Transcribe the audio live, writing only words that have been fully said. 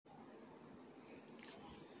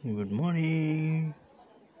Good morning.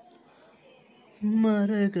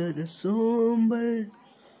 மரகத சோம்பல்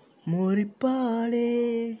முறிப்பாளே,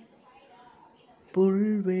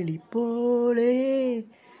 புல்வெளி போலே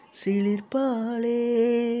சிலிர்ப்பாளே,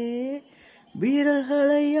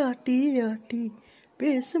 விரல்களை ஆட்டி ஆட்டி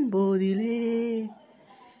பேசும் போதிலே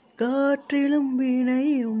காற்றிலும்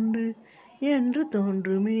வீணை உண்டு என்று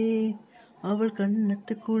தோன்றுமே. அவள்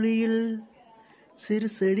கன்னத்து குழியில் சிறு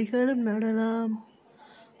செடிகளும் நடலாம்.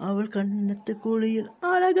 அவள் கன்னத்து குழியில்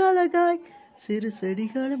அழகழகாய் சிறு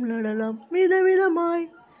செடிகளும் நடலாம். விதவிதமாய்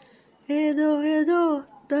ஏதோ ஏதோ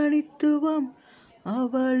தனித்துவம்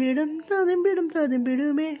அவளிடம்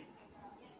ததும்பிடுமே.